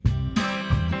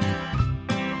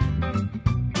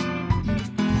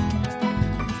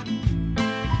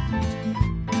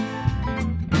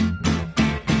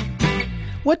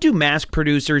What do mask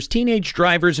producers, teenage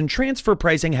drivers, and transfer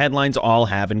pricing headlines all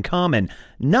have in common?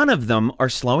 None of them are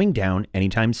slowing down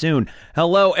anytime soon.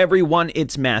 Hello, everyone.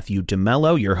 It's Matthew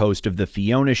DeMello, your host of The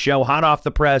Fiona Show, hot off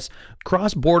the press,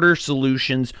 Cross-Border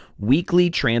Solutions weekly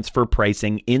transfer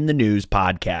pricing in the news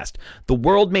podcast. The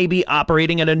world may be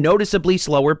operating at a noticeably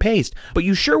slower pace, but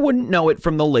you sure wouldn't know it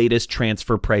from the latest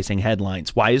transfer pricing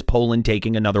headlines. Why is Poland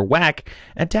taking another whack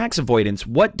at tax avoidance?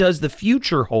 What does the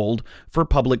future hold for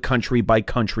public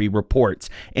country-by-country reports?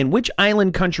 And which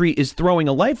island country is throwing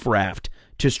a life raft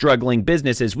to struggling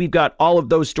businesses? We've got all of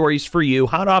those stories for you,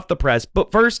 hot off the press.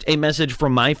 But first, a message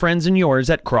from my friends and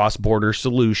yours at Cross-Border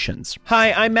Solutions.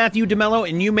 Hi, I'm Matthew DeMello,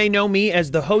 and you may know me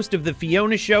as the host of The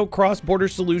Fiona Show, Cross-Border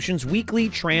Solutions weekly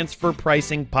transfer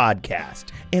pricing podcast.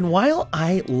 And while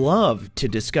I love to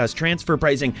discuss transfer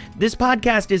pricing, this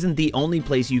podcast isn't the only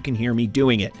place you can hear me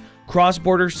doing it.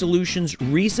 Cross-Border Solutions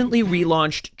recently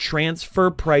relaunched Transfer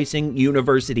Pricing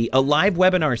University, a live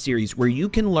webinar series where you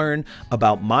can learn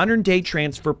about modern-day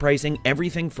transfer pricing,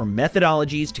 everything from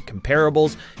methodologies to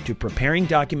comparables to preparing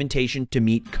documentation to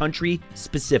meet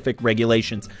country-specific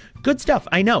regulations. Good stuff,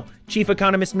 I know. Chief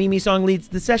Economist Mimi Song leads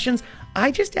the sessions.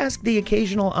 I just ask the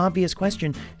occasional obvious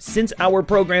question. Since our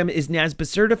program is NASBA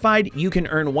certified, you can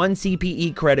earn 1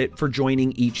 CPE credit for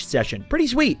joining each session. Pretty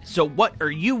sweet. So what are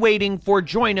you waiting for?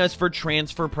 Join us for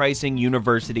Transfer Pricing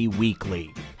University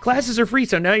Weekly. Classes are free,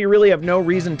 so now you really have no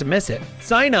reason to miss it.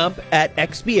 Sign up at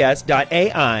xbs.ai/TPU.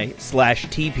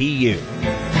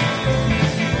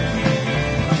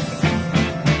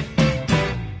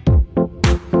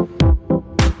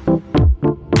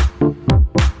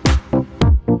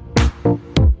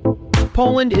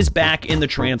 Poland is back in the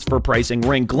transfer pricing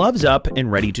ring, gloves up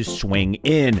and ready to swing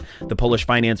in. The Polish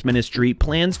Finance Ministry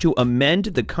plans to amend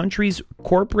the country's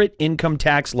corporate income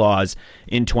tax laws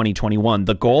in 2021.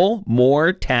 The goal?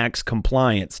 More tax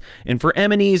compliance. And for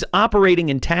MNEs operating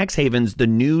in tax havens, the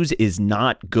news is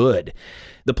not good.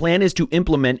 The plan is to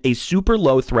implement a super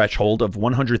low threshold of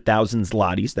 100,000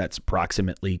 zlotys, that's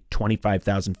approximately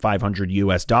 $25,500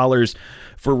 US,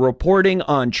 for reporting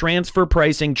on transfer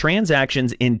pricing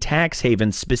transactions in tax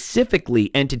havens, specifically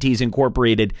entities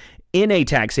incorporated in a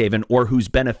tax haven or whose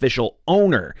beneficial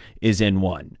owner is in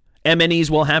one. MNEs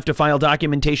will have to file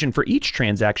documentation for each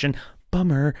transaction.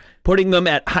 Bummer, putting them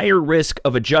at higher risk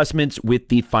of adjustments with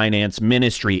the finance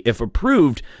ministry. If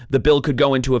approved, the bill could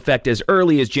go into effect as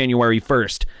early as January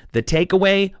 1st. The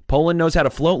takeaway, Poland knows how to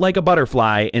float like a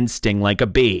butterfly and sting like a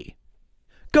bee.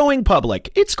 Going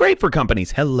public. It's great for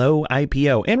companies. Hello,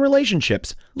 IPO. And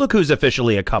relationships. Look who's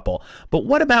officially a couple. But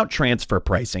what about transfer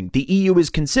pricing? The EU is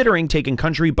considering taking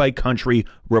country-by-country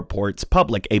reports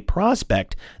public, a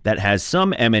prospect that has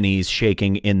some MNEs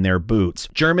shaking in their boots.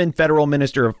 German Federal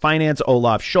Minister of Finance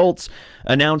Olaf Scholz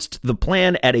announced the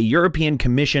plan at a European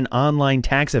Commission online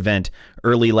tax event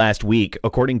early last week.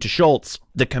 According to Scholz,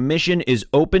 the Commission is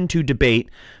open to debate,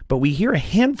 but we hear a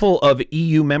handful of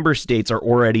EU member states are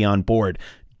already on board.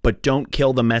 But don't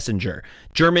kill the messenger.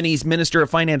 Germany's Minister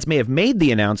of Finance may have made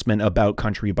the announcement about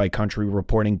country-by-country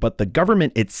reporting, but the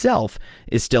government itself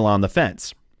is still on the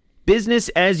fence. Business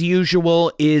as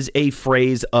usual is a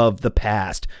phrase of the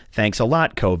past. Thanks a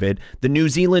lot, COVID. The New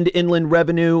Zealand Inland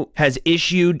Revenue has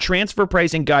issued transfer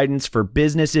pricing guidance for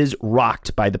businesses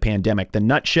rocked by the pandemic. The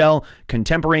nutshell,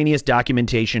 contemporaneous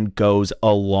documentation goes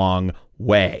a long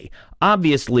way.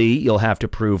 Obviously, you'll have to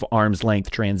prove arm's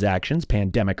length transactions,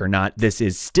 pandemic or not. This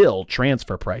is still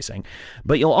transfer pricing.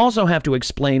 But you'll also have to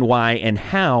explain why and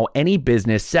how any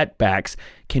business setbacks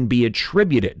can be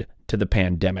attributed to the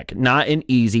pandemic. Not an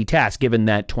easy task, given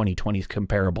that 2020's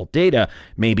comparable data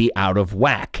may be out of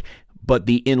whack. But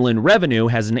the Inland Revenue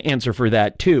has an answer for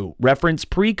that too. Reference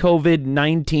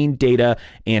pre-COVID-19 data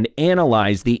and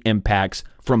analyze the impacts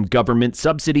from government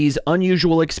subsidies,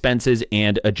 unusual expenses,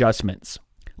 and adjustments.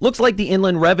 Looks like the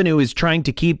Inland Revenue is trying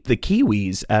to keep the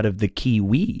Kiwis out of the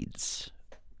Kiwis.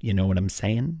 You know what I'm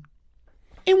saying?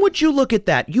 And would you look at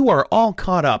that? You are all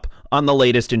caught up on the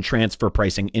latest in transfer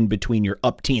pricing in between your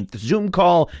upteenth Zoom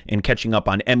call and catching up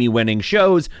on Emmy-winning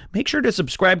shows. Make sure to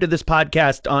subscribe to this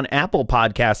podcast on Apple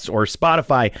Podcasts or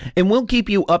Spotify, and we'll keep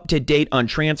you up to date on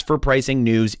transfer pricing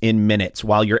news in minutes.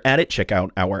 While you're at it, check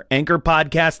out our anchor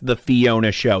podcast, The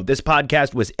Fiona Show. This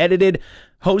podcast was edited,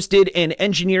 hosted, and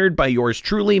engineered by yours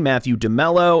truly, Matthew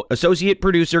DeMello. Associate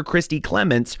producer Christy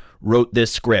Clements wrote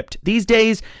this script. These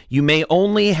days, you may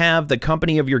only have the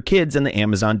company of your kids and the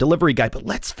Amazon delivery guy, but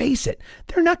let's face it,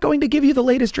 they're not going to give you the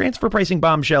latest transfer pricing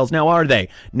bombshells, now are they?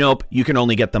 Nope, you can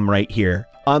only get them right here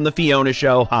on The Fiona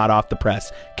Show, hot off the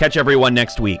press. Catch everyone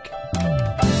next week.